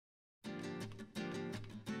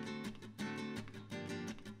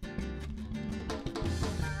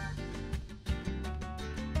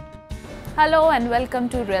Hello and welcome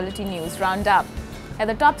to Realty News Roundup. Here are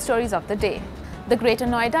the top stories of the day. The Greater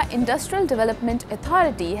Noida Industrial Development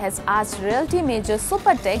Authority has asked Realty major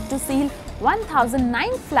Supertech to seal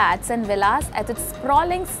 1,009 flats and villas at its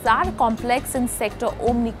sprawling Czar complex in Sector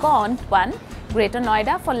Omicron-1, Greater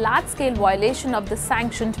Noida for large-scale violation of the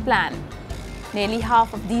sanctioned plan. Nearly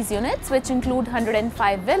half of these units, which include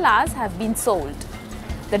 105 villas, have been sold.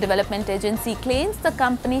 The development agency claims the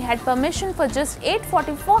company had permission for just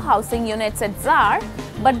 844 housing units at Czar,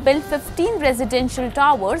 but built 15 residential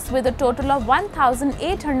towers with a total of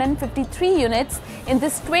 1,853 units in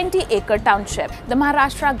this 20-acre township. The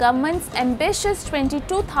Maharashtra government's ambitious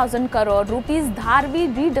 22,000 crore rupees Dharvi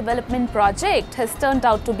redevelopment project has turned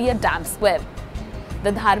out to be a damn squib.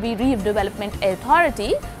 The Dharvi Redevelopment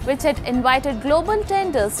Authority, which had invited global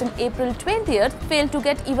tenders in April 20th, failed to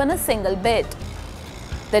get even a single bid.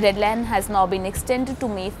 The deadline has now been extended to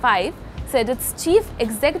May 5, said its Chief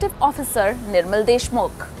Executive Officer Nirmal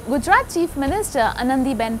Deshmukh. Gujarat Chief Minister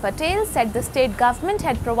Anandiben Patel said the state government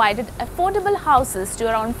had provided affordable houses to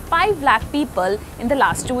around 5 lakh people in the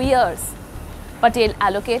last 2 years. Patel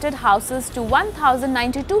allocated houses to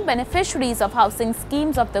 1,092 beneficiaries of housing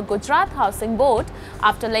schemes of the Gujarat Housing Board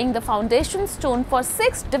after laying the foundation stone for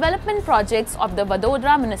 6 development projects of the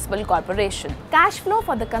Vadodara Municipal Corporation. Cash flow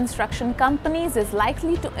for the construction companies is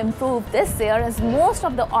likely to improve this year as most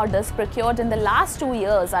of the orders procured in the last 2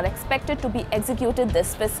 years are expected to be executed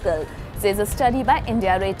this fiscal, says a study by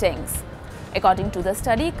India Ratings. According to the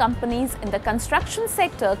study, companies in the construction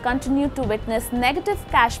sector continued to witness negative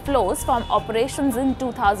cash flows from operations in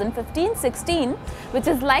 2015-16, which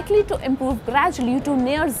is likely to improve gradually to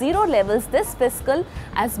near zero levels this fiscal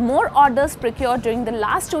as more orders procured during the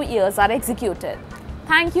last 2 years are executed.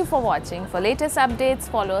 Thank you for watching. For latest updates,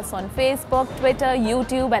 follow us on Facebook, Twitter,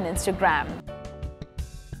 YouTube and Instagram.